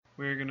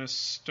We're going to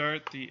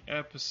start the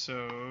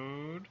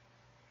episode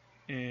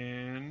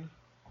in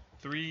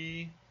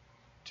 3,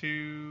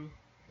 2,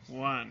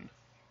 1.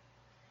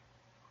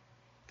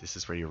 This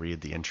is where you read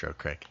the intro,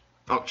 Craig.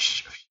 Oh,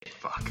 shit,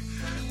 fuck.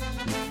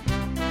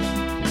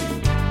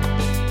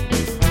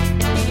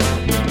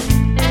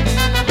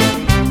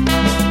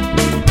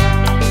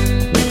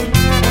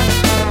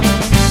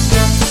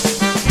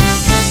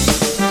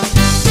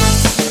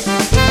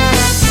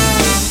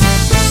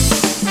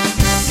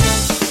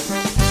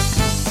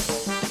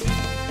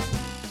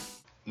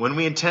 When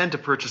we intend to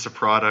purchase a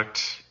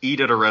product,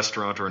 eat at a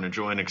restaurant, or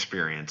enjoy an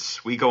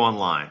experience, we go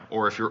online,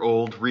 or if you're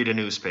old, read a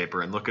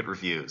newspaper and look at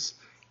reviews.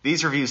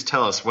 These reviews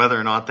tell us whether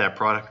or not that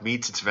product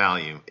meets its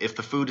value, if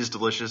the food is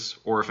delicious,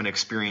 or if an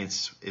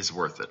experience is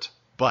worth it.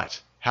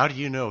 But how do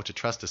you know to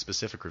trust a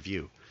specific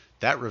review?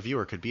 That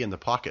reviewer could be in the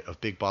pocket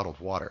of big bottled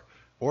water,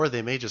 or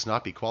they may just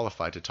not be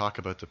qualified to talk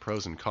about the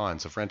pros and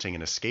cons of renting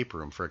an escape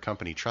room for a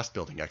company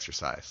trust-building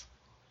exercise.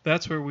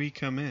 That's where we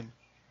come in.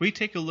 We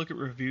take a look at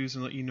reviews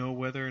and let you know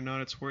whether or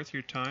not it's worth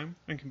your time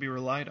and can be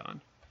relied on.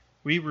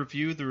 We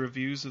review the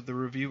reviews of the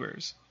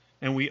reviewers,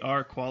 and we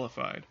are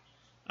qualified.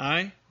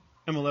 I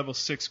am a level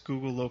 6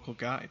 Google local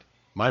guide.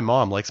 My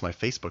mom likes my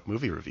Facebook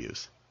movie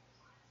reviews.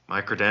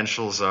 My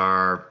credentials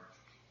are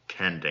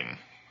pending.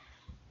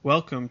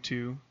 Welcome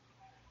to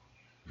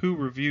Who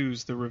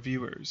Reviews the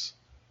Reviewers.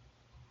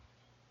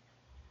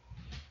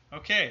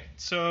 Okay,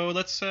 so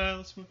let's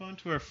move on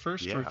to our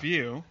first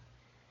review.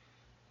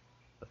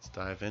 Let's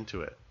dive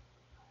into it.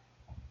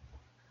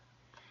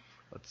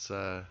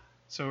 So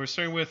we're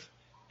starting with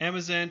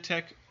Amazon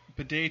Tech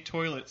bidet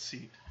toilet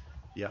seat.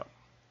 Yeah.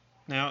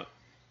 Now,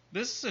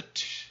 this is a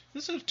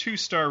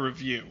 2-star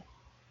review.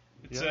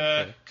 It's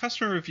a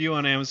customer review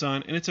on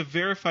Amazon, and it's a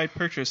verified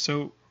purchase,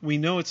 so we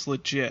know it's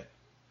legit.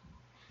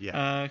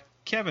 Yeah.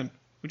 Kevin,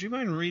 would you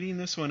mind reading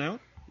this one out?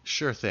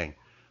 Sure thing.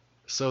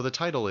 So the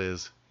title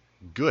is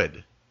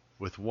Good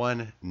with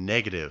one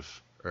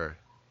negative or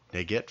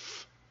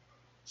negative.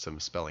 Some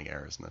spelling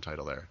errors in the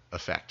title there.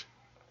 Effect.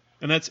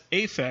 And that's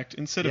affect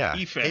instead of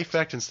effect.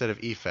 Affect instead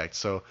of effect.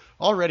 So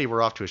already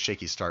we're off to a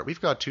shaky start. We've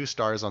got 2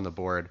 stars on the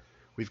board.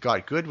 We've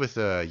got good with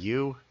a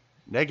U,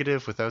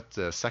 negative without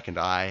the second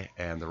I,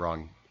 and the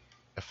wrong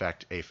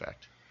effect,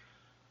 affect.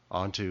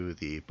 On to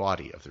the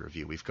body of the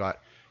review. We've got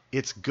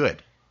it's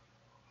good,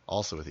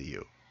 also with a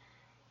U.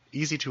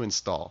 Easy to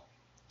install.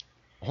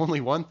 Only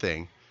one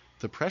thing,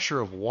 the pressure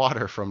of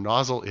water from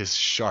nozzle is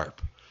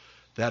sharp.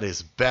 That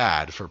is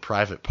bad for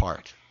private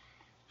part.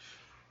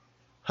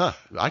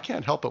 I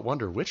can't help but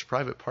wonder which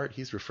private part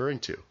he's referring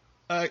to.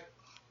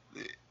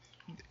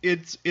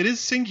 It is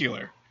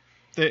singular.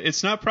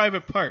 It's not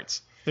private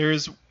parts.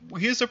 Here's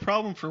a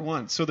problem for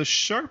one. So the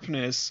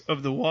sharpness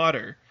of the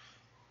water,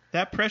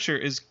 that pressure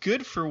is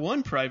good for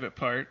one private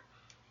part,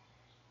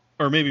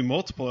 or maybe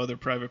multiple other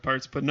private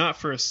parts, but not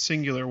for a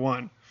singular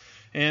one.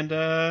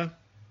 And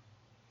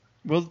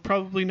we'll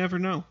probably never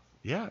know.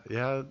 Yeah.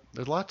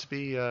 There's a lot to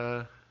be...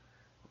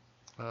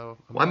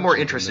 I'm more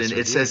interested in,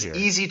 it says here.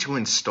 Easy to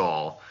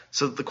install.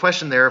 So the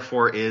question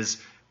therefore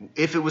is,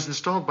 if it was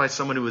installed by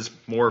someone who is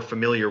more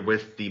familiar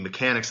with the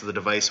mechanics of the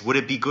device, would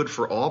it be good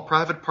for all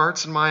private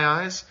parts in my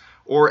eyes?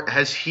 Or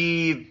has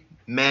he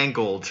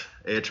mangled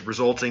it,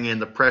 resulting in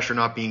the pressure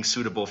not being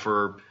suitable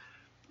for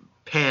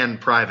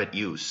pan-private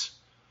use?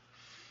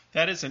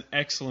 That is an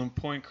excellent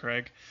point,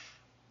 Craig.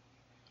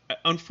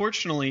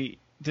 Unfortunately,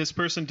 this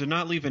person did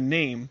not leave a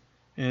name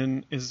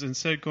and is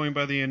instead going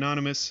by the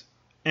anonymous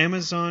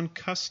Amazon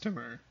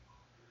customer.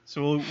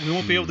 So we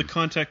won't be able to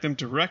contact them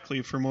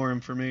directly for more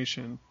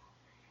information.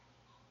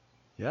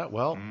 Yeah,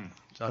 well,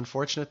 it's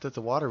unfortunate that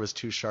the water was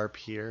too sharp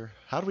here.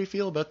 How do we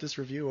feel about this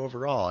review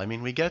overall? I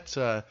mean, we get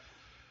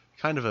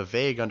kind of a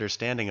vague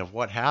understanding of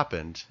what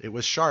happened. It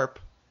was sharp,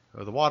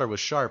 or the water was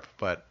sharp,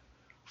 but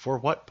for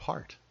what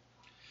part?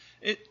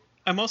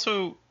 I'm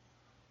also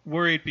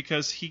worried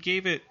because he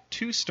gave it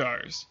 2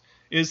 stars.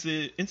 Is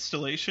the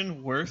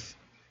installation worth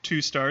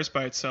 2 stars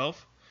by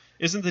itself?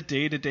 Isn't the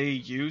day-to-day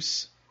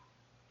use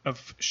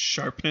of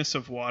sharpness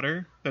of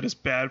water that is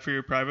bad for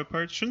your private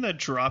parts, shouldn't that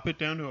drop it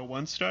down to a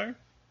 1-star?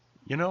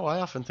 You know, I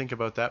often think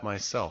about that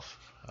myself.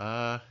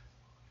 I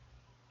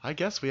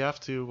guess we have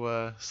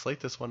to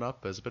slate this one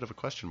up as a bit of a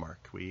question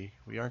mark. We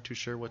aren't too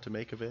sure what to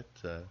make of it.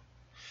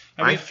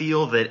 I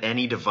feel that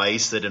any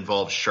device that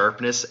involves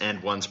sharpness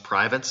and one's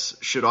privates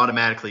should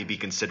automatically be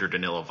considered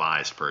an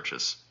ill-advised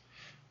purchase.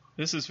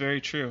 This is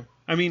very true.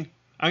 I mean,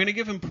 I'm going to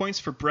give him points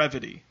for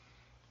brevity.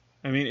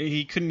 I mean,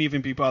 he couldn't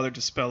even be bothered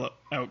to spell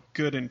out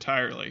good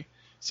entirely.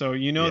 So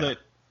you know that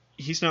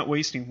he's not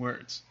wasting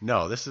words.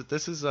 No, this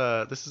is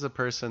a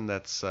person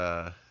that's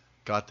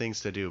got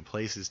things to do,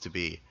 places to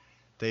be.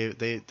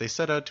 They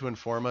set out to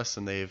inform us,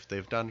 and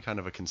they've done kind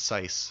of a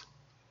concise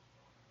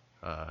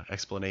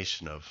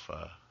explanation of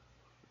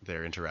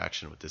their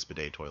interaction with this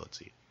bidet toilet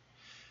seat.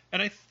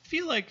 And I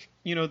feel like,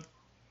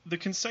 the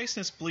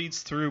conciseness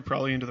bleeds through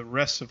probably into the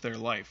rest of their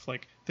life.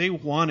 Like, they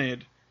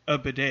wanted a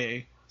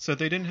bidet so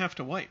they didn't have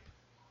to wipe.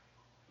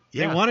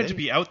 They wanted to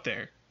be out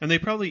there, and they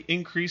probably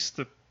increased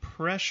the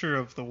pressure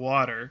of the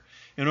water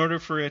in order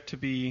for it to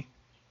be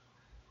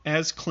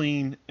as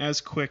clean,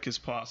 as quick as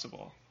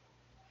possible.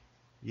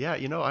 Yeah,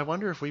 I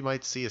wonder if we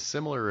might see a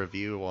similar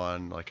review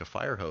on like a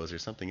fire hose or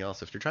something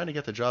else. If they're trying to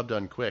get the job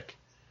done quick,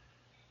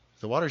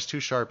 if the water's too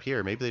sharp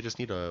here, maybe they just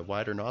need a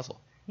wider nozzle.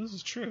 This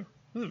is true.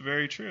 This is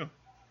very true.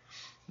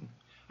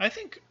 I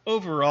think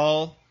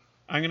overall,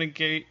 I'm going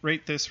to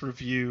rate this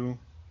review.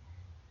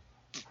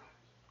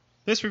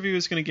 This review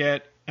is going to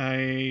get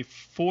a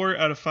 4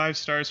 out of 5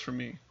 stars from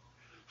me.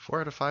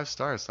 4 out of 5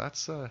 stars.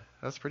 That's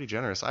pretty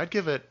generous. I'd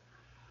give it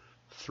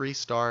 3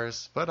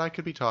 stars, but I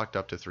could be talked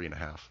up to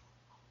 3.5.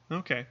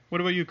 Okay.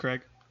 What about you,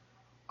 Craig?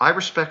 I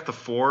respect the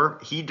 4.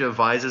 He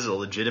devises a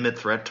legitimate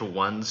threat to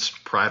one's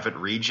private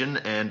region,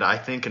 and I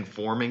think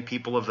informing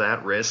people of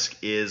that risk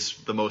is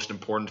the most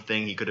important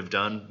thing he could have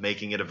done,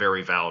 making it a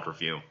very valid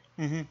review.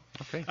 Mm-hmm.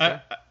 Okay.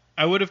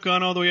 I would have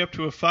gone all the way up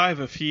to a 5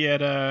 if he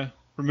had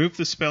removed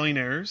the spelling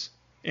errors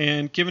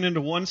and given it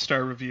a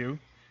 1-star review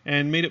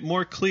and made it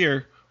more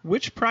clear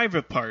which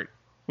private part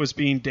was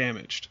being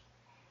damaged.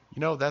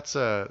 That's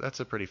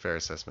a pretty fair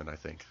assessment, I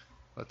think.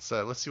 Let's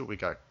see what we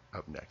got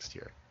up next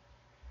here.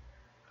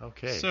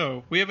 Okay.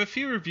 So we have a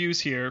few reviews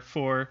here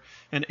for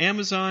an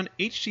Amazon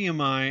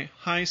HDMI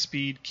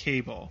high-speed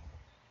cable.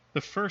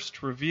 The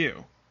first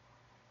review.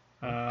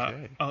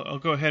 Okay. I'll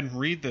go ahead and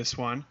read this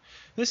one.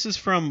 This is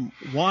from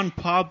Juan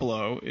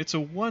Pablo. It's a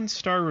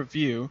 1-star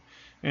review,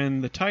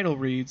 and the title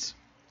reads,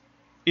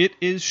 "It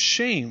is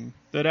shame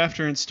that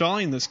after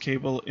installing this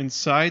cable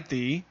inside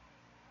the ...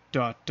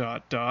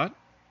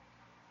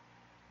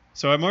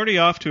 So I'm already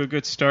off to a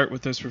good start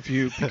with this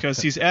review because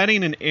he's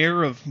adding an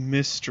air of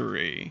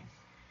mystery.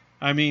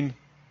 I mean,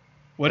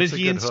 what That's did a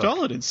he good install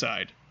hook. it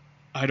inside?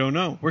 I don't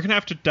know. We're going to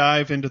have to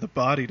dive into the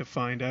body to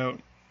find out.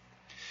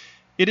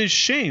 It is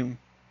shame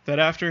that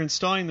after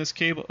installing this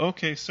cable...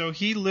 Okay, so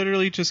he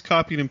literally just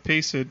copied and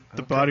pasted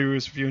the body of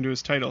his review into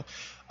his title.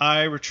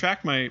 I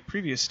retract my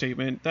previous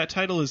statement. That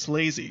title is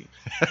lazy.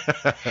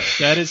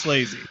 That is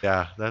lazy.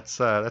 Yeah, that's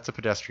a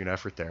pedestrian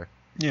effort there.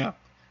 Yeah.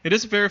 It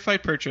is a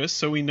verified purchase,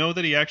 so we know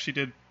that he actually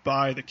did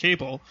buy the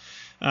cable,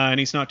 and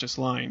he's not just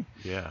lying.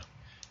 Yeah.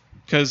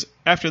 Because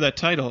after that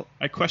title,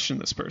 I questioned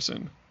this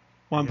person.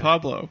 Juan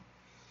Pablo,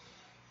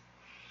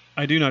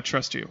 I do not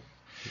trust you.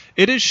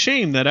 It is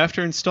shame that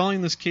after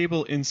installing this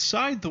cable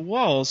inside the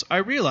walls, I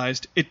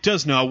realized it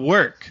does not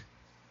work.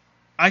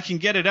 I can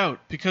get it out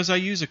because I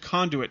use a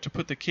conduit to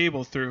put the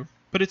cable through,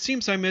 but it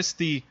seems I missed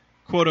the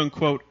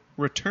quote-unquote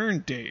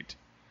return date.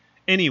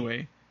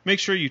 Anyway, make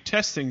sure you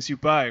test things you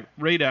buy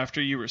right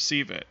after you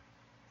receive it.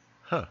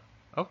 Huh.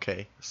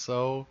 Okay.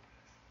 So,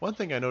 one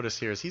thing I noticed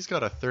here is he's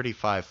got a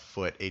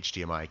 35-foot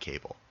HDMI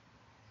cable.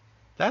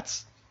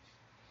 That's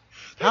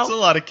a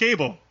lot of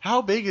cable.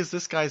 How big is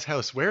this guy's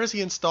house? Where is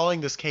he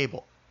installing this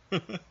cable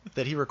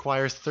that he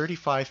requires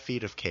 35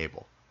 feet of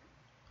cable?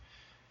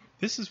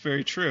 This is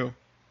very true.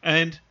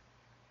 And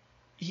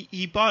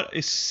he bought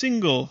a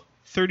single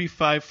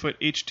 35-foot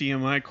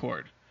HDMI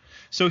cord.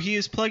 So he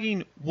is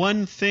plugging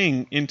one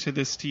thing into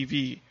this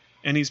TV,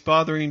 and he's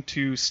bothering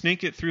to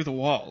snake it through the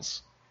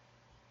walls.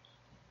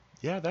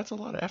 Yeah, that's a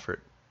lot of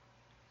effort.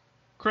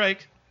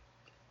 Craig,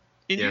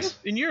 Yes?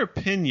 in your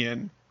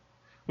opinion,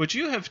 would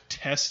you have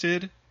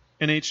tested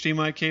an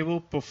HDMI cable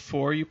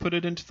before you put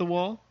it into the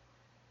wall?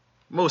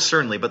 Most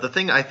certainly, but the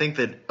thing I think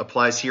that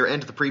applies here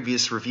and to the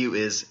previous review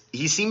is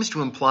he seems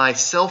to imply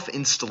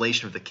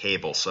self-installation of the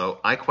cable. So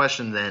I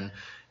question then,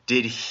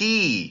 did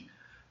he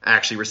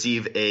actually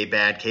receive a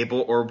bad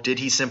cable, or did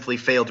he simply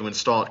fail to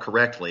install it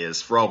correctly,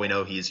 as for all we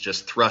know he's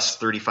just thrust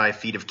 35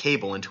 feet of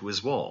cable into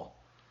his wall?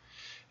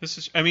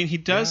 He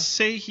does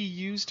say he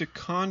used a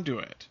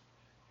conduit.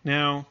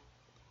 Now,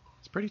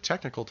 It's pretty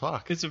technical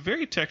talk. it's a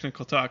very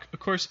technical talk. Of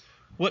course,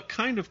 what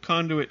kind of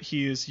conduit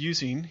he is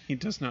using, he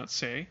does not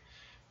say.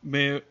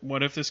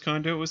 What if this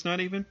conduit was not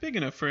even big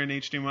enough for an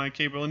HDMI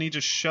cable and he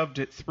just shoved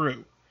it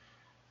through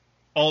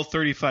all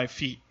 35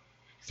 feet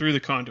through the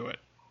conduit?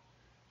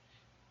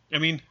 I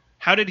mean,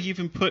 how did he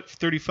even put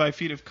 35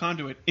 feet of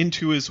conduit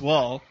into his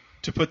wall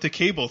to put the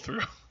cable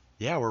through?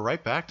 Yeah, we're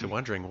right back to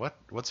wondering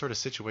what sort of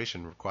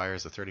situation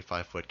requires a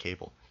 35-foot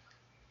cable.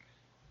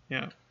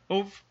 Yeah.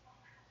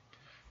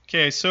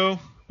 Okay, so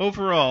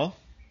overall,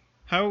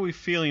 how are we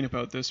feeling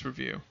about this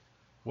review?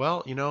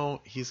 Well,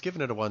 he's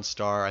given it a 1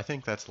 star. I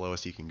think that's the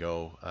lowest you can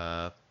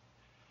go.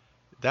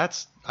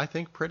 That's, I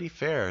think, pretty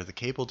fair. The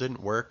cable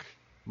didn't work.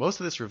 Most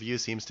of this review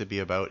seems to be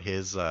about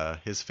his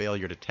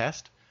failure to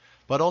test,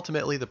 but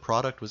ultimately the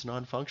product was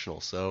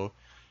non-functional. So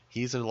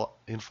he's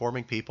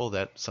informing people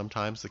that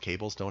sometimes the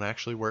cables don't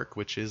actually work,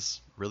 which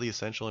is really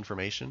essential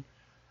information.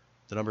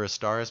 The number of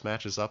stars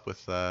matches up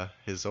with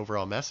his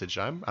overall message.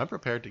 I'm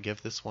prepared to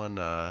give this one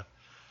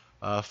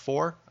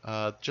 4.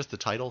 Just the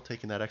title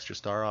taking that extra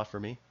star off for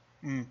me.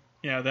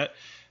 Yeah,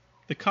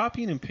 the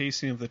copying and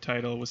pasting of the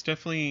title was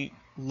definitely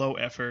low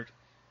effort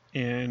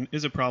and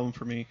is a problem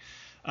for me.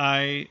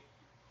 I'm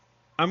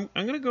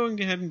going to go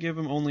ahead and give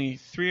him only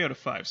 3 out of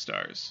 5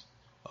 stars.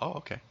 Oh,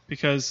 okay.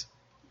 Because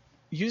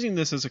using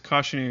this as a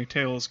cautionary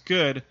tale is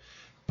good,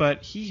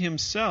 but he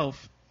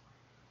himself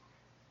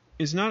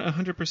is not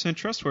 100%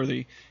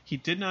 trustworthy. He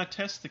did not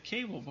test the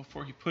cable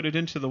before he put it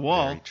into the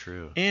wall. Very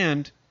true.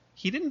 And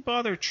he didn't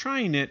bother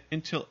trying it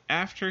until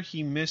after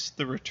he missed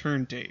the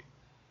return date.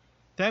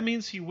 That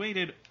means he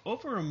waited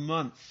over a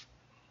month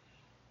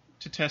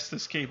to test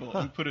this cable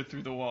and put it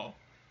through the wall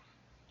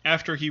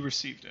after he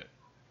received it.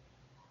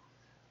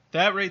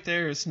 That right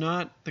there is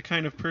not the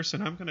kind of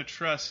person I'm going to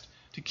trust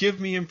to give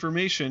me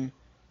information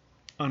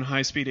on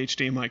high-speed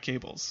HDMI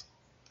cables.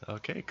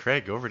 Okay,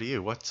 Craig, over to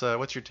you. What's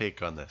your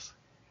take on this?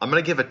 I'm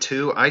going to give it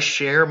 2. I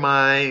share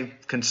my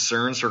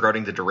concerns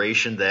regarding the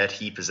duration that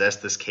he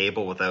possessed this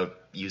cable without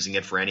using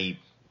it for any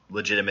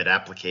legitimate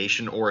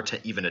application or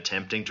even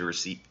attempting to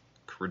receive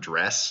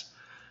redress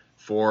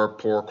for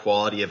poor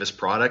quality of his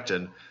product.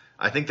 And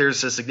I think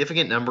there's a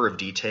significant number of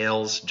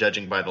details,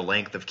 judging by the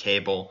length of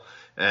cable,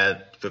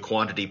 the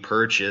quantity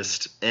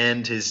purchased,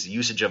 and his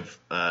usage of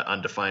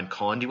undefined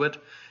conduit,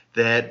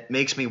 that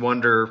makes me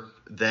wonder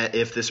that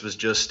if this was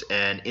just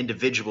an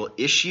individual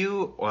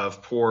issue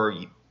of poor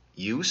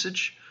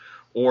usage,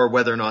 or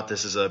whether or not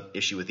this is an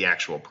issue with the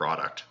actual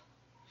product.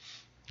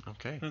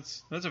 Okay.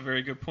 That's a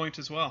very good point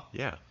as well.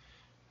 Yeah.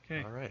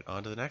 Okay. All right,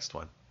 on to the next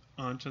one.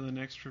 On to the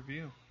next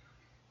review.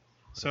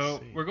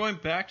 So we're going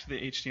back to the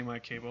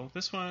HDMI cable.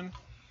 This one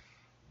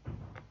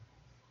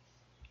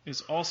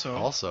is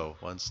also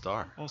 1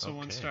 star. Also okay.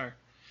 1 star.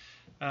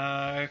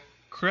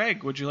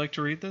 Craig, would you like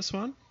to read this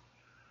one?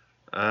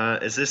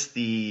 Is this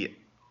the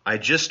I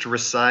just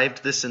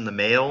received this in the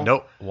mail?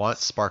 Nope. Want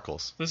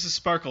sparkles. This is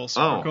Sparkles.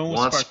 Oh, we're going with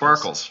want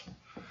sparkles.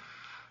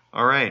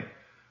 All right.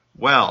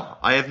 Well,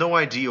 I have no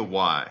idea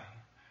why,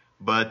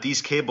 but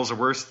these cables are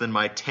worse than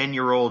my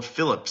 10-year-old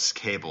Philips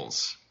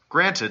cables.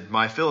 Granted,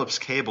 my Philips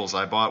cables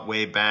I bought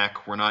way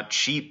back were not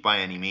cheap by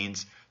any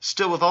means.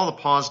 Still, with all the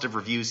positive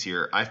reviews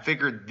here, I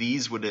figured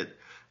these would at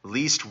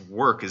least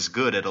work as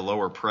good at a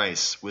lower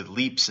price with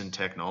leaps in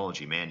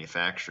technology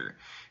manufacture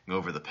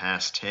over the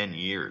past 10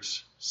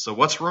 years. So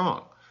what's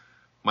wrong?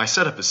 My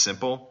setup is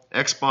simple.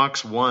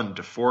 Xbox One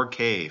to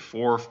 4K,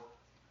 4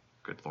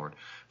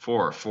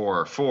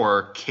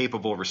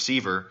 capable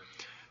receiver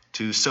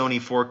to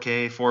Sony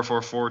 4K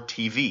 444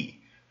 TV.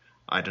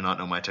 I do not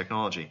know my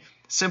technology.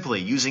 Simply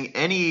using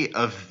any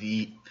of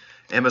the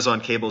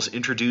Amazon cables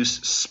introduce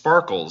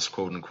sparkles,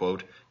 quote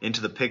unquote,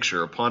 into the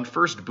picture. Upon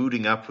first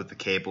booting up with the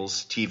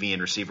cables, TV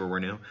and receiver were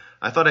new.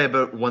 I thought I had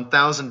about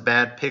 1,000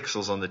 bad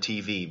pixels on the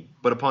TV,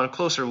 but upon a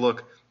closer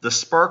look, the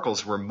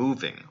sparkles were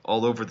moving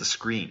all over the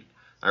screen.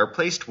 I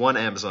replaced one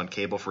Amazon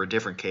cable for a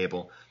different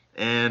cable,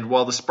 and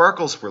while the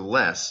sparkles were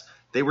less,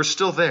 they were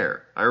still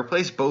there. I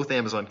replaced both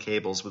Amazon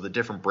cables with a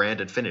different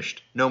brand and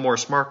finished. No more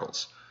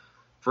sparkles.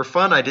 For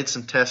fun, I did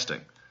some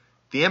testing.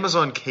 The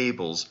Amazon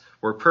cables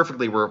were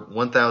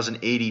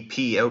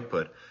 1080p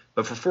output,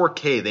 but for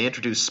 4K they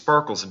introduced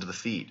sparkles into the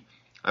feed.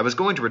 I was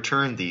going to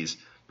return these,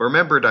 but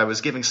remembered I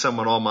was giving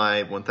someone all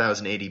my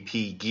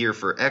 1080p gear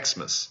for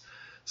Xmas,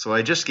 so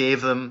I just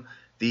gave them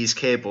these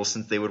cables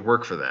since they would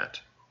work for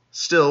that.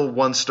 Still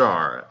 1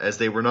 star, as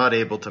they were not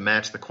able to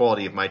match the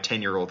quality of my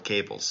 10-year-old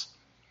cables.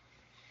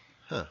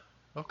 Huh.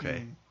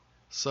 Okay.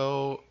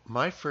 So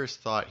my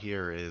first thought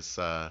here is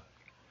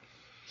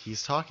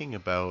he's talking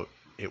about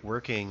it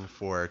working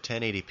for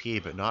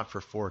 1080p but not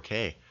for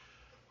 4K.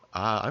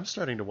 I'm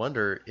starting to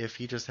wonder if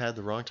he just had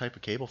the wrong type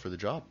of cable for the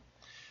job.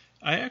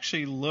 I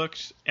actually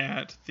looked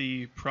at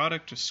the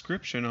product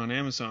description on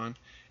Amazon,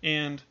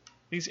 and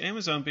these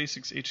Amazon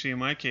Basics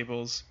HDMI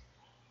cables,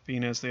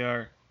 being as they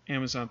are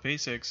Amazon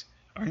Basics,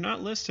 are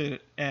not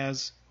listed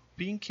as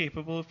being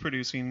capable of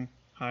producing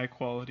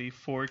high-quality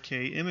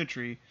 4K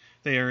imagery.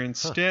 They are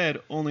instead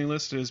only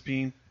listed as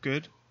being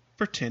good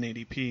for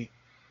 1080p.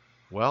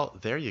 Well,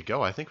 there you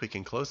go. I think we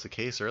can close the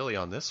case early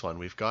on this one.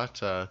 We've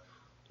got a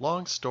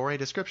long story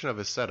description of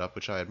his setup,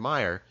 which I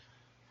admire,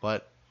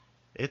 but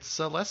it's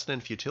a lesson in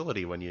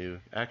futility when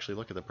you actually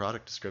look at the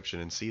product description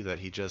and see that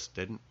he just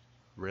didn't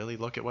really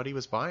look at what he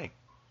was buying.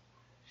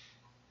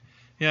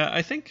 Yeah,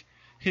 I think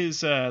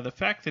his the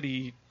fact that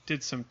he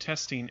did some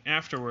testing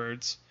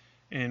afterwards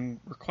and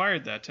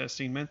required that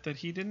testing meant that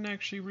he didn't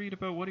actually read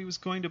about what he was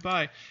going to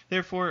buy.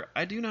 Therefore,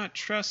 I do not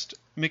trust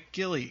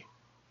McGilly.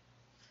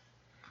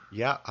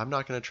 Yeah, I'm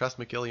not going to trust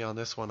McGilly on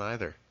this one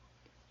either.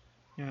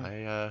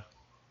 Yeah.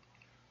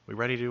 We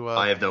ready to?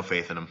 I have no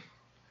faith in him.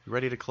 You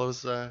ready to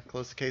close the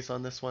case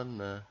on this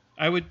one?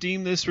 I would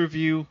deem this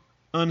review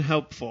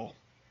unhelpful.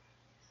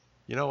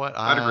 You know what?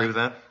 I'd agree with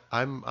that.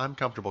 I'm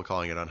comfortable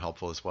calling it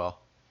unhelpful as well.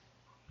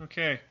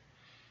 Okay.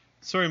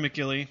 Sorry,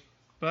 McGilly,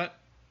 but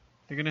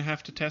you're going to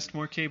have to test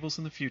more cables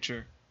in the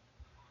future.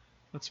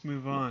 Let's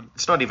move on.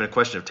 It's not even a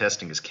question of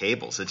testing his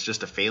cables. It's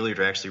just a failure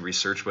to actually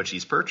research what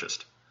he's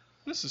purchased.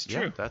 This is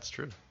true. Yeah, that's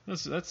true.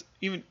 That's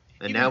even.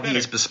 And even now better. he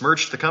has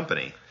besmirched the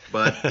company,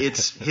 but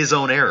it's his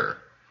own error.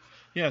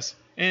 Yes,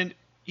 and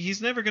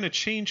he's never going to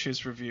change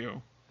his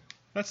review.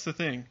 That's the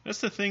thing.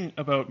 That's the thing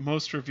about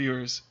most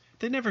reviewers.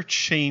 They never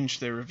change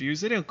their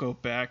reviews. They don't go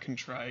back and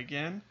try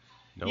again.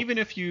 Nope. Even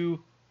if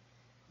you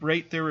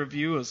rate their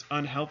review as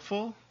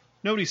unhelpful,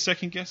 nobody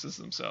second guesses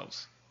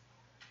themselves.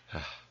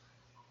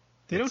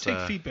 They don't take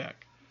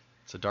feedback.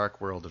 It's a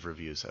dark world of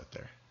reviews out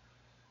there.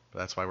 But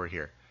that's why we're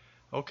here.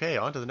 Okay,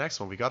 on to the next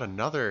one. We got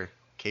another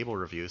cable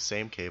review,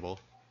 same cable,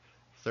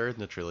 third in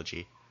the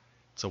trilogy.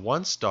 It's a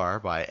 1 star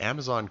by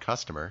Amazon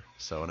customer,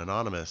 so an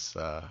anonymous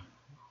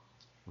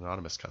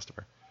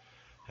customer.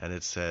 And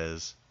it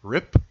says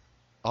 "Rip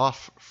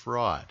Off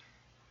Fraud"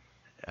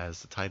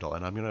 as the title,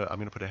 and I'm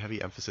gonna put a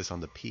heavy emphasis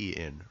on the P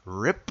in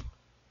rip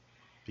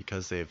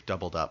because they've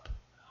doubled up.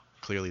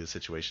 Clearly the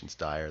situation's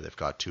dire. They've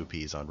got 2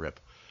 P's on rip.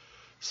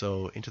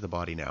 So into the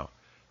body now.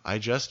 I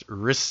just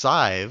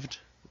received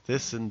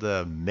this in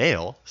the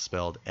mail,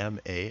 spelled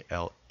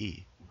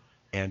M-A-L-E,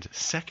 and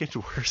second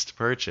worst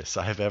purchase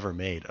I have ever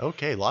made.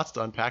 Okay, lots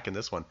to unpack in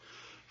this one.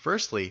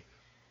 Firstly,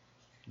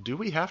 do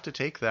we have to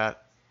take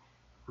that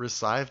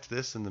received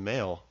this in the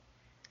mail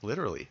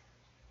literally?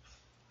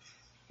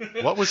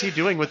 What was he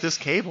doing with this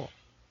cable?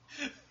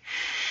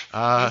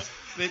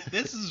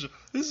 This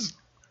is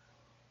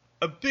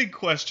a big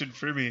question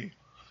for me,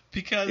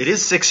 because It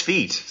is 6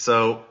 feet,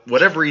 so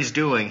whatever he's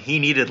doing, he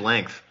needed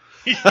length.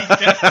 he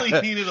definitely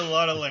needed a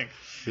lot of length.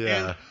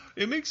 Yeah. And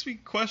it makes me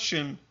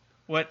question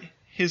what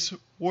his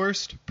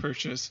worst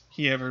purchase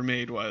he ever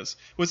made was.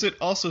 Was it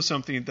also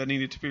something that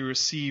needed to be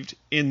received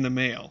in the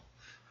mail?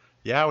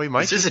 Yeah, we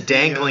might. This is a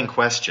dangling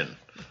question.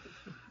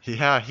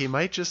 Yeah, he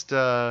might just.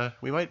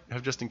 We might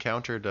have just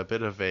encountered a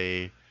bit of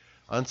a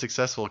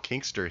unsuccessful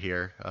kinkster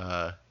here,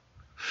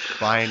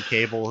 buying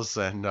cables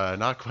and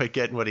not quite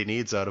getting what he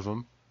needs out of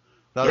them.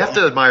 You have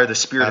to admire the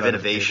spirit of Out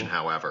of the innovation, cable.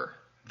 however.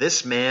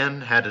 This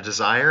man had a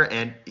desire,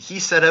 and he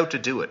set out to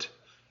do it.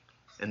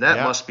 And that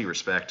Yeah. must be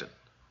respected.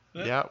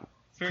 Yeah,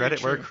 Very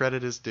credit where true.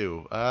 credit is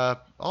due.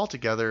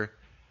 Altogether,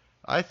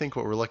 I think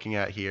what we're looking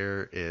at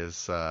here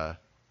is a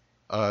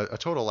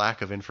total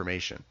lack of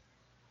information.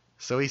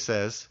 So he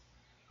says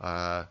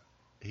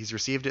he's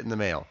received it in the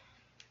mail.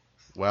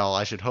 Well,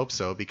 I should hope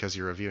so because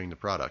you're reviewing the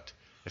product.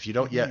 If you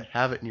don't yet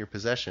have it in your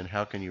possession,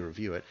 how can you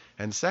review it?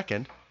 And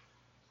second,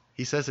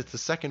 he says it's the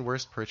second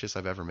worst purchase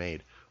I've ever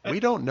made. We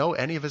don't know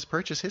any of his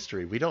purchase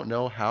history. We don't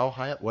know how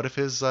high. What if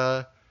his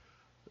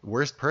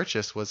worst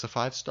purchase was a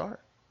 5-star?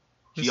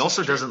 He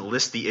also doesn't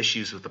list the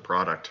issues with the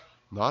product.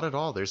 Not at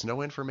all. There's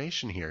no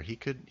information here. He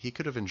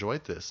could have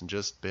enjoyed this and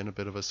just been a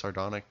bit of a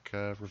sardonic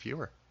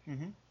reviewer.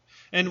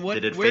 And what?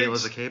 Did it where fail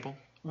as a cable?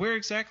 Where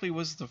exactly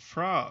was the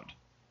fraud?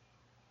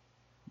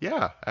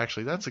 Yeah,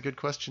 actually, that's a good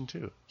question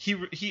too.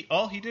 He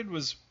all he did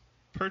was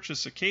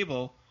purchase a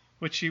cable,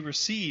 which he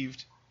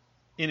received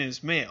in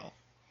his mail.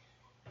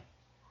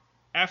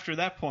 After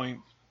that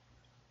point,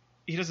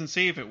 he doesn't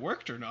say if it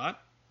worked or not.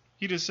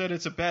 He just said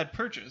it's a bad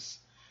purchase.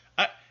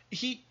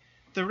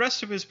 The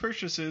rest of his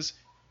purchases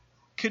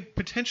could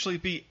potentially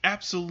be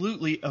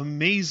absolutely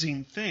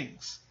amazing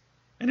things.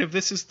 And if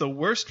this is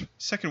the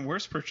second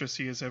worst purchase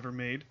he has ever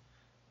made,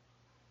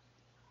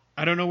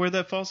 I don't know where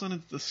that falls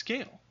on the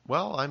scale.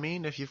 Well, I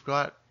mean, if you've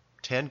got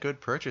 10 good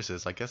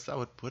purchases, I guess that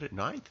would put it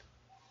 9th.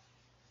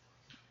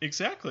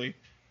 Exactly.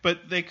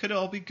 But they could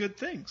all be good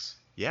things.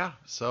 Yeah,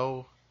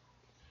 so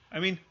I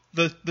mean,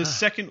 the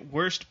second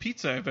worst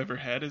pizza I've ever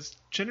had is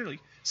generally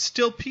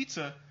still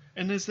pizza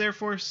and is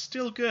therefore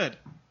still good.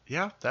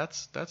 yeah,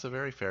 that's a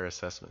very fair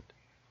assessment.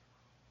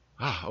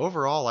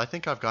 Overall, I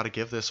think I've got to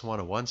give this one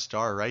a 1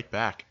 star right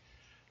back.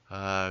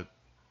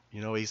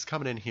 He's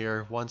coming in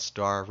here, 1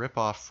 star,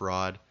 rip-off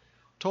fraud,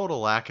 total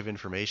lack of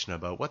information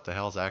about what the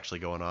hell's actually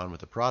going on with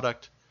the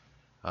product.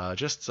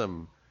 Just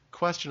some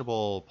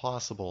questionable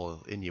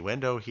possible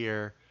innuendo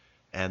here,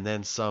 and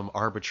then some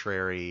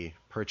arbitrary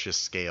purchase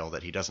scale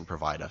that he doesn't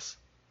provide us.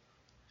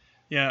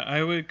 Yeah,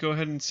 I would go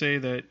ahead and say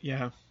that,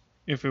 yeah,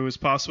 if it was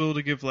possible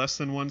to give less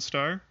than 1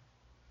 star,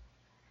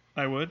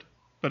 I would,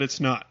 but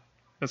it's not.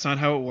 That's not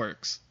how it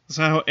works. That's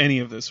not how any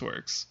of this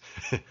works.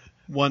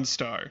 1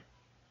 star.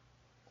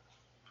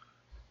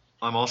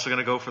 I'm also going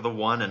to go for the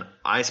 1, and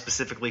I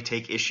specifically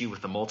take issue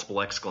with the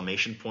multiple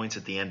exclamation points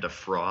at the end of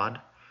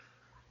fraud.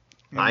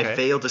 I Okay.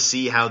 fail to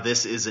see how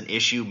this is an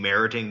issue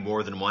meriting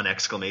more than 1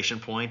 exclamation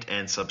point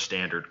and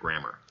substandard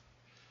grammar.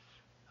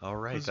 All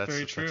right, That's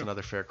very true. that's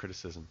another fair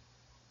criticism.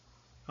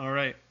 All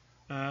right.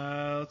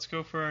 Let's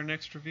go for our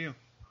next review.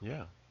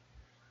 Yeah.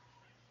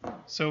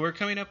 So we're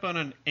coming up on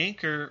an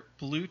Anker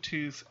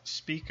Bluetooth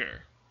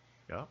speaker.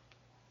 Yeah.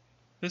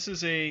 This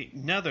is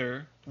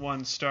another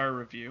 1 star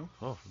review.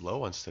 Oh, low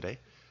ones today.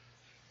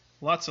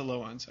 Lots of low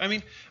ones. I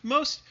mean,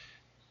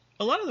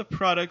 a lot of the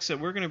products that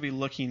we're going to be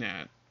looking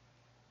at,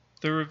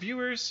 the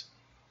reviewers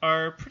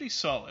are pretty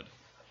solid.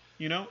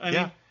 I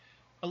mean,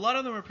 a lot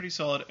of them are pretty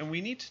solid, and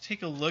we need to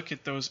take a look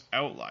at those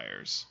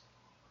outliers,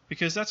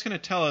 because that's going to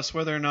tell us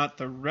whether or not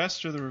the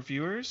rest of the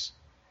reviewers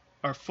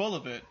are full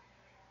of it,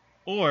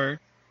 or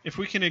if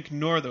we can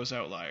ignore those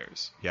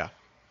outliers. Yeah.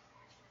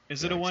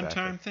 Is it Yeah, a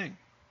one-time exactly. thing?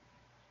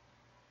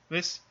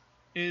 This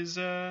is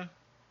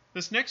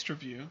this next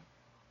review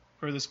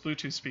for this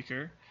Bluetooth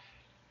speaker.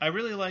 I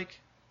really like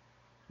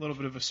a little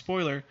bit of a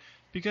spoiler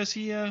because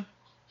he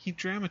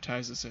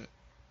dramatizes it,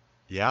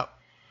 Yeah.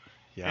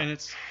 Yeah.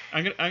 and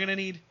I'm gonna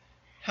need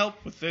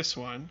help with this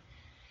one.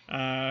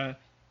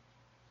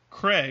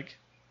 Craig,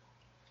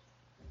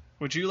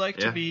 would you like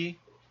to Yeah. be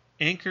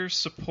Anchor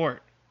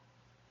Support.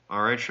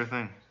 All right, sure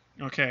thing.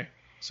 Okay,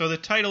 so the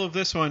title of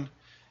this one,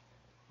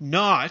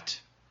 not,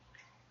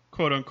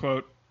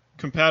 quote-unquote,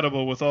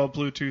 compatible with all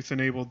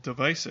Bluetooth-enabled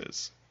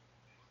devices,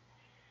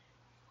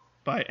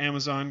 by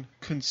Amazon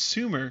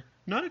Consumer,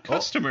 not a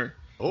customer.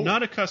 Oh.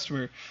 Not a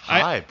customer.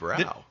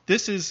 Highbrow.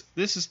 This is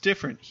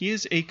different. He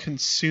is a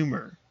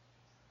consumer.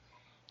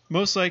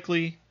 Most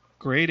likely,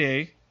 grade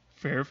A.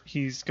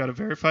 He's got a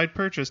verified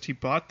purchase. He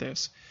bought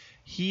this.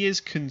 He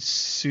is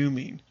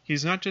consuming.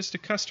 He's not just a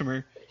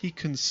customer. He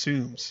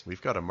consumes.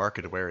 We've got a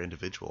market-aware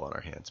individual on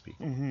our hands,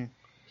 people. Mm-hmm.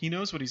 He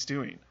knows what he's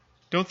doing.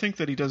 Don't think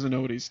that he doesn't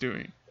know what he's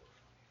doing.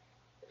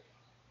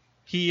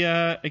 He,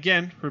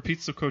 again,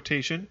 repeats the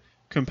quotation,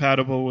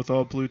 compatible with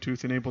all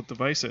Bluetooth-enabled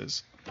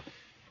devices.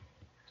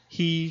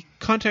 He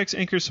contacts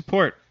Anchor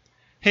Support.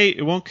 Hey,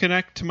 it won't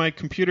connect to my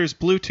computer's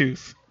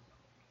Bluetooth.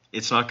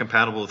 It's not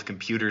compatible with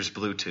computer's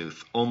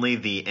Bluetooth. Only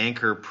the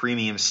Anchor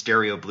Premium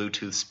Stereo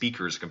Bluetooth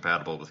speaker is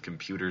compatible with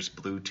computer's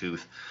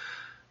Bluetooth.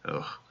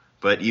 Ugh.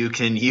 But you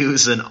can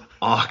use an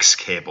aux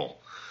cable.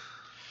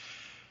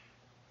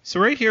 So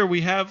right here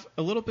we have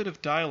a little bit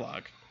of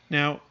dialogue.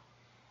 Now,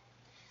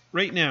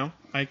 right now,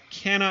 I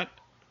cannot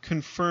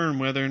confirm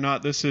whether or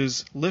not this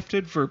is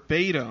lifted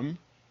verbatim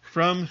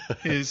from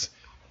his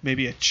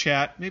maybe a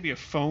chat, maybe a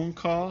phone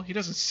call. He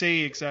doesn't say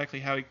exactly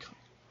how he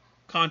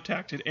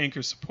contacted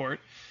Anchor Support.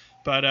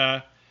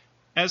 But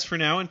as for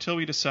now, until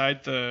we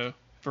decide the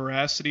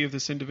veracity of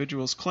this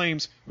individual's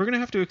claims, we're going to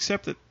have to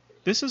accept that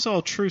this is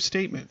all true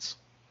statements.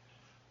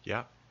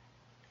 Yeah.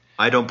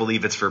 I don't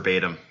believe it's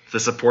verbatim.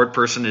 The support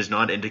person is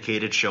not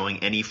indicated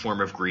showing any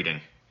form of greeting.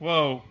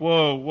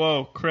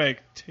 Whoa, Craig,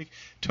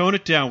 tone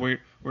it down.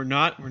 We're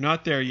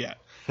not there yet.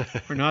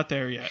 We're not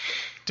there yet.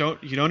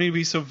 You don't need to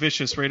be so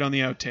vicious right on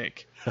the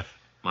outtake.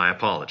 My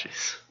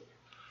apologies.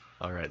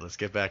 All right, let's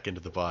get back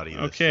into the body.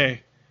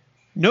 Okay.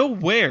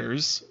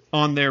 Nowheres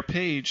on their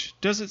page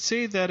does it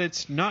say that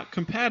it's not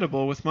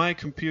compatible with my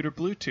computer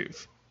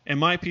Bluetooth, and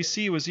my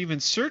PC was even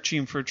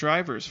searching for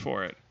drivers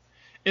for it.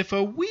 If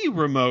a Wii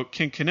remote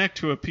can connect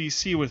to a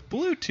PC with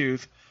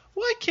Bluetooth,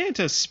 why can't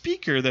a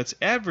speaker that's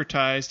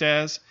advertised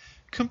as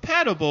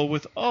compatible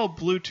with all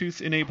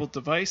Bluetooth-enabled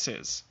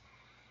devices?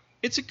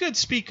 It's a good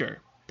speaker.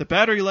 The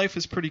battery life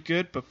is pretty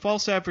good, but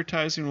false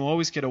advertising will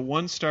always get a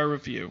 1-star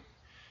review,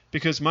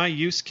 because my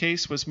use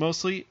case was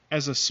mostly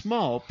as a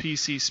small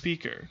PC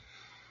speaker.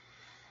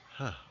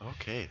 Huh,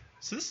 okay.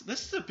 So this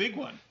is a big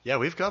one. Yeah,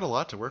 we've got a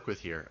lot to work with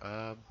here.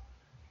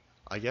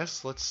 I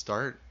guess let's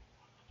start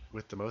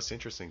with the most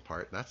interesting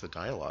part, and that's the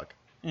dialogue.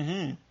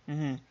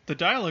 The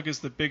dialogue is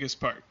the biggest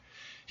part.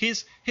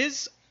 His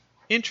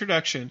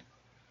introduction.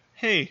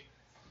 Hey,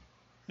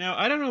 now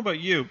I don't know about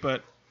you,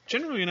 but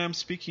generally when I'm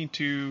speaking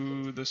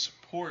to the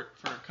support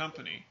for a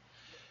company,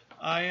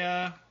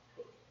 I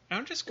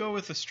don't just go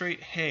with a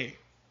straight hey.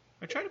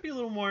 I try to be a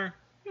little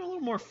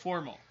more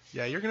formal.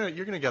 Yeah, you're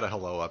gonna get a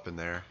hello up in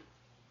there.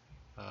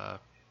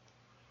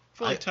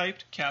 Fully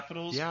typed,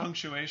 capitals,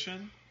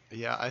 punctuation.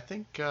 Yeah, I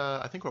think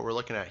what we're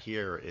looking at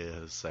here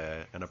is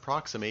an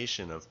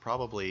approximation of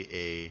probably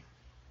a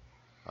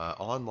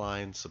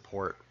online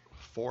support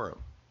forum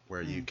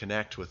where you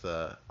connect with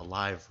a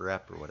live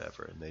rep or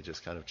whatever, and they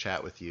just kind of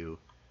chat with you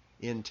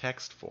in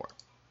text form.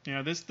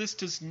 Yeah, this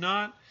does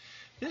not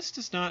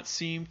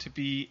seem to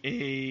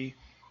be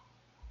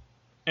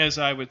as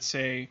I would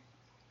say,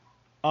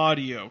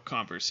 audio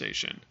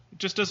conversation. It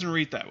just doesn't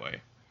read that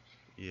way.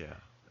 Yeah,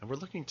 and we're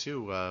looking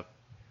to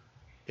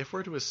if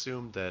we're to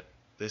assume that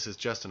this is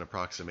just an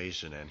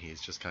approximation and he's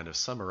just kind of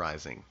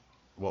summarizing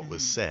what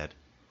was said,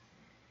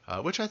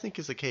 which I think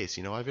is the case.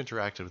 You know, I've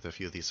interacted with a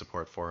few of these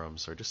support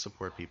forums or just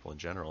support people in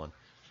general, and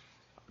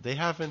they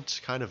haven't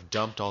kind of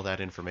dumped all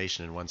that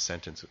information in one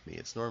sentence with me.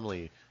 It's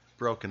normally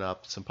broken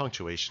up, some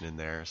punctuation in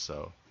there,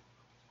 so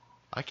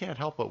I can't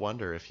help but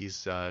wonder if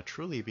he's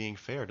truly being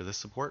fair to the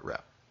support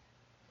rep.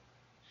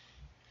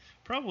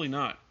 Probably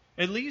not.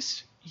 At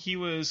least he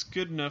was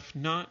good enough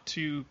not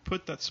to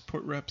put that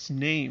support rep's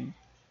name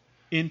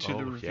into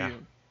the review. Yeah.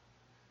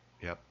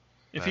 Yep.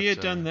 If he had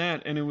done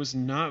that and it was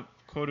not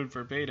quoted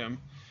verbatim,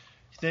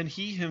 then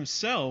he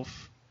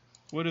himself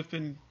would have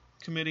been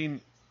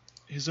committing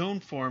his own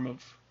form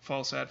of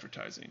false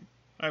advertising,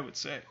 I would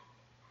say.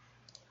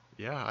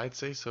 Yeah, I'd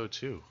say so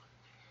too.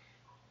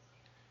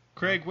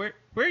 Craig, where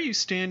are you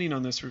standing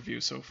on this review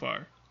so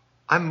far?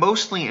 I'm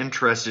mostly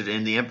interested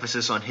in the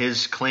emphasis on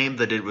his claim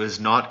that it was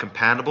not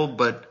compatible,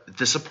 but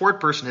the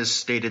support person has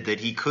stated that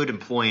he could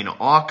employ an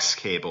aux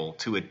cable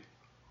to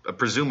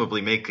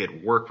presumably make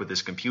it work with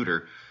his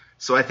computer.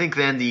 So I think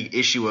then the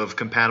issue of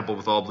compatible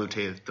with all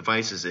Bluetooth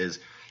devices is,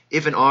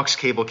 if an aux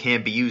cable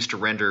can be used to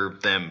render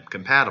them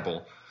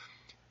compatible,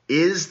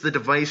 is the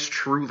device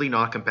truly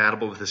not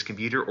compatible with his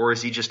computer, or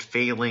is he just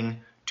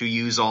failing to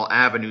use all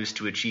avenues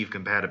to achieve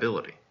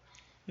compatibility?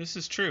 This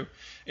is true.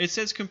 It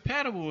says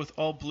compatible with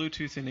all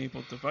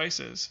Bluetooth-enabled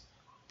devices,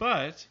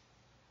 but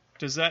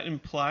does that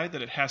imply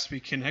that it has to be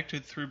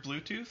connected through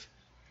Bluetooth?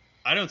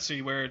 I don't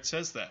see where it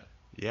says that.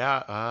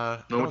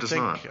 Yeah, No, it does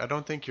not. I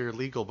don't think your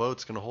legal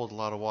boat's going to hold a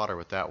lot of water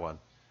with that one.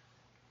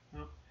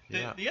 Well,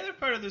 The other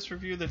part of this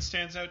review that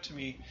stands out to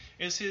me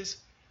is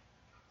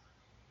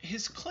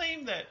his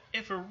claim that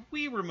if a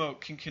Wii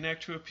remote can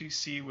connect to a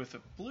PC with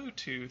a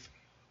Bluetooth,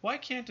 why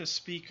can't a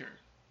speaker?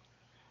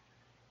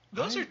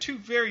 Those are two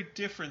very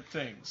different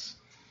things.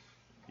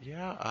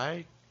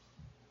 Yeah,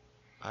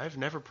 I've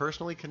never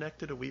personally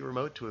connected a Wii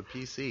remote to a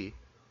PC.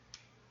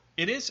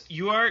 It is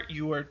you are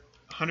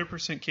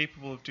 100%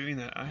 capable of doing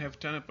that. I have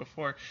done it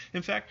before.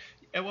 In fact,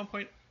 at one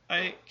point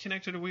I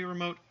connected a Wii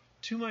remote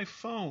to my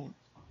phone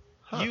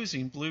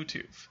using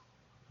Bluetooth.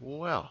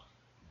 Well,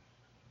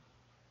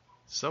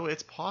 so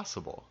it's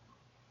possible.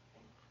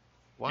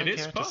 Why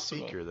can't a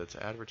speaker that's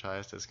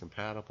advertised as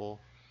compatible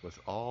with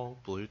all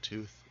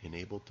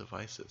Bluetooth-enabled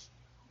devices?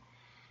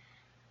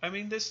 I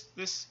mean, this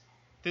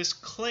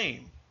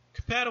claim,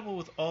 compatible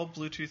with all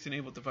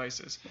Bluetooth-enabled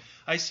devices.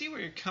 I see where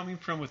you're coming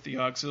from with the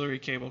auxiliary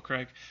cable,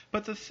 Craig,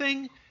 but the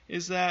thing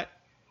is that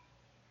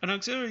an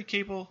auxiliary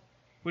cable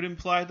would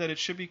imply that it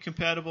should be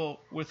compatible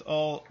with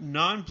all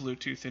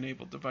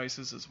non-Bluetooth-enabled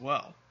devices as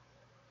well.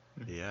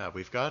 Yeah,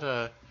 we've got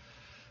a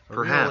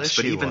Perhaps,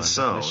 but even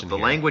so, the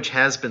language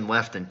has been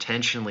left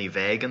intentionally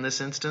vague in this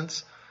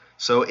instance.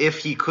 So if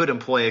he could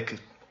employ an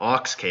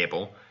aux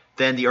cable,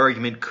 then the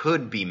argument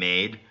could be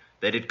made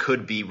that it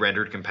could be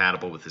rendered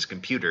compatible with his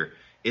computer.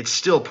 It's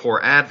still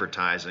poor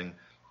advertising,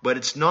 but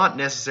it's not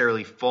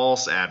necessarily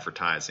false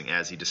advertising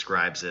as he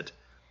describes it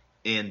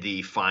in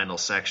the final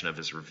section of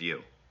his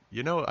review.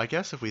 You know, I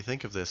guess if we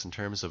think of this in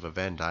terms of a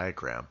Venn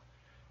diagram,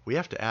 we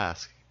have to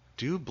ask,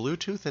 do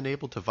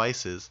Bluetooth-enabled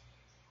devices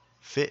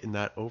fit in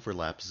that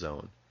overlap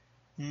zone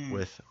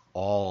with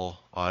all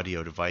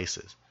audio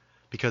devices?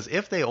 Because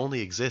if they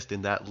only exist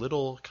in that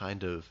little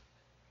kind of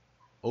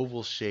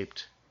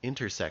oval-shaped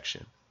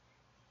intersection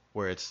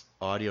where it's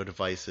audio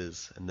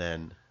devices and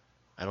then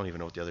I don't even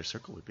know what the other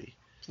circle would be.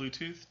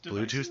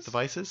 Bluetooth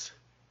devices?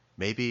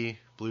 Maybe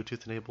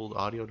Bluetooth-enabled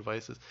audio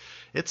devices.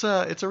 It's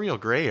a real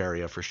gray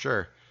area for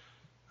sure.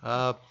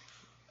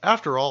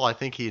 After all, I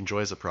think he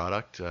enjoys the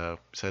product.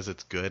 Says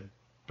it's good.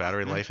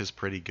 Battery life is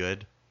pretty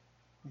good.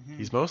 Mm-hmm.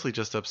 He's mostly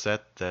just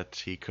upset that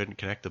he couldn't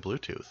connect the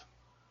Bluetooth.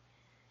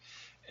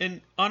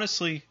 And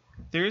honestly,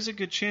 there is a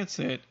good chance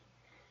that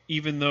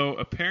even though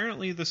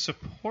apparently the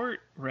support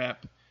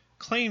rep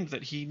claimed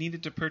that he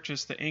needed to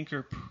purchase the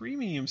Anker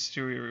Premium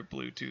Stereo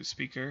Bluetooth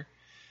speaker,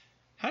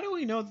 how do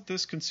we know that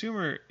this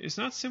consumer is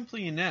not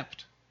simply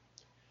inept?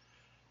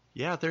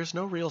 Yeah, there's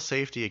no real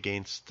safety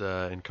against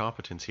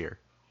incompetence here.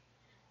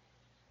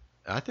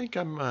 I think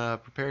I'm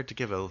prepared to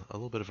give a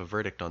little bit of a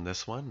verdict on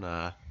this one.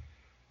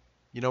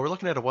 We're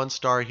looking at a 1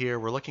 star here.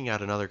 We're looking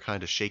at another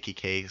kind of shaky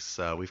case.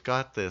 We've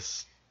got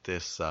this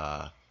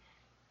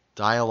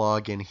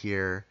dialogue in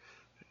here.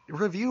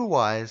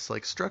 Review-wise,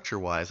 like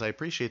structure-wise, I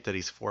appreciate that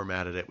he's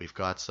formatted it. We've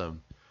got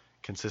some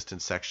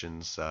consistent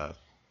sections.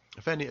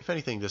 If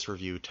anything, this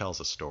review tells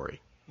a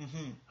story.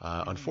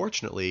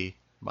 Unfortunately,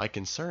 my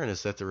concern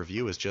is that the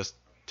review is just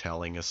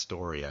telling a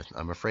story.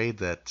 I'm afraid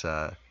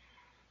that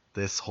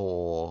this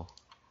whole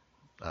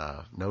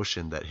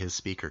notion that his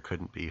speaker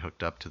couldn't be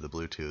hooked up to the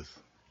Bluetooth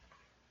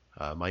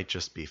might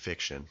just be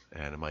fiction,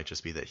 and it might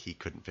just be that he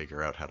couldn't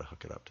figure out how to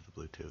hook it up to the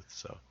Bluetooth.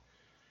 So,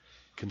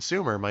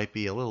 consumer might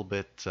be a little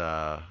bit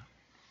of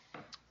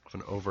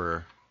an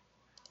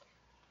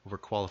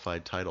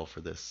overqualified title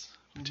for this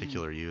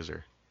particular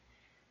user.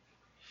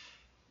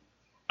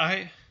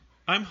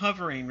 I'm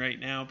hovering right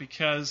now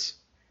because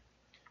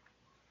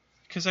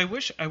I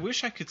wish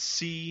I could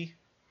see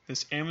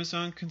this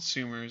Amazon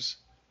consumer's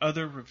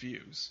other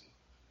reviews.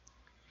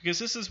 Because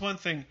this is one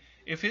thing,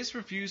 if his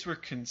reviews were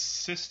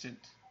consistent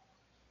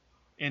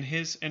and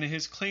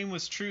his claim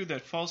was true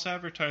that false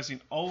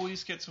advertising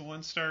always gets a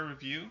 1-star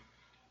review,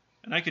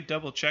 and I could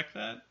double check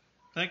that,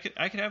 then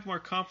I could have more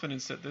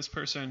confidence that this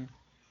person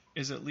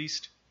is at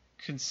least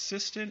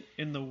consistent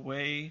in the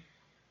way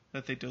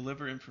that they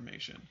deliver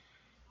information.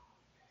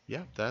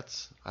 Yeah,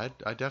 I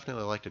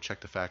definitely like to check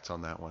the facts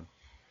on that one.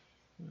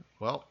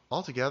 Well,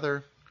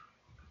 altogether,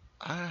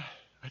 I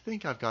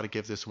think I've got to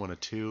give this one a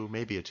 2,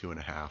 maybe a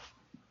 2.5.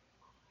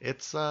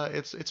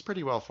 It's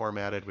pretty well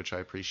formatted, which I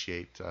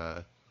appreciate.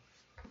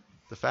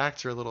 The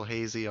facts are a little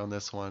hazy on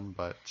this one,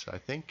 but I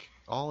think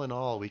all in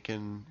all we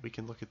can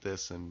look at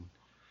this and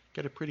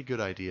get a pretty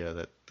good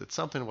idea that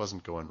something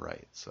wasn't going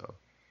right. So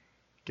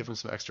give him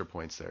some extra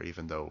points there,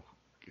 even though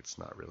it's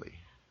not really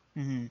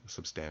a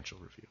substantial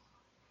review.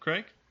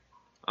 Craig?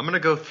 I'm going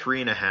to go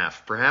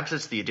 3.5. Perhaps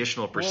it's the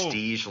additional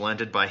prestige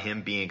lended by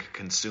him being a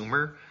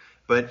consumer,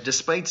 but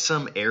despite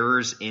some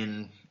errors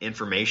in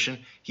information,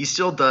 he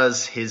still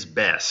does his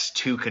best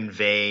to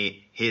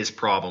convey his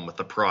problem with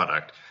the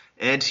product.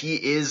 And he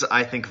is,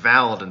 I think,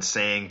 valid in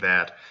saying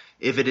that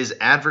if it is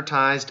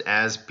advertised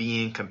as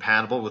being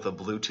compatible with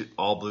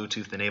all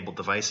Bluetooth-enabled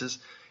devices,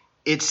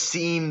 it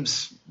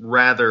seems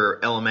rather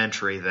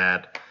elementary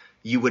that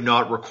you would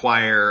not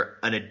require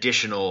an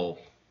additional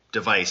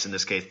device, in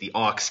this case the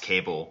aux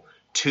cable,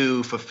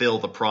 to fulfill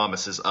the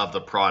promises of the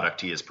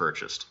product he has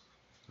purchased.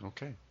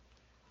 Okay.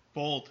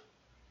 Bold.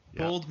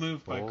 Yeah. Bold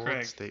move by Bold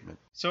Craig. statement.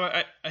 So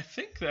I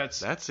think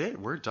that's it.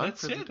 We're done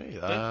that's for it. the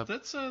day.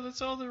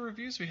 That's all the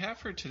reviews we have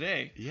for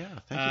today. Yeah,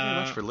 thank you very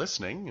much for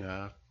listening.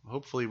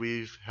 Hopefully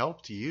we've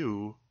helped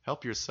you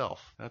help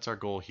yourself. That's our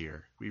goal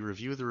here. We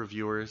review the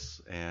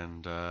reviewers,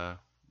 and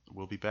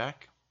we'll be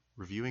back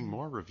reviewing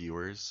more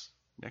reviewers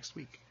next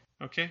week.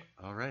 Okay.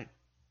 All right.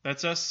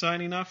 That's us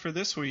signing off for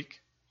this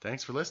week.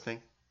 Thanks for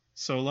listening.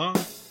 So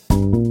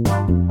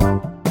long.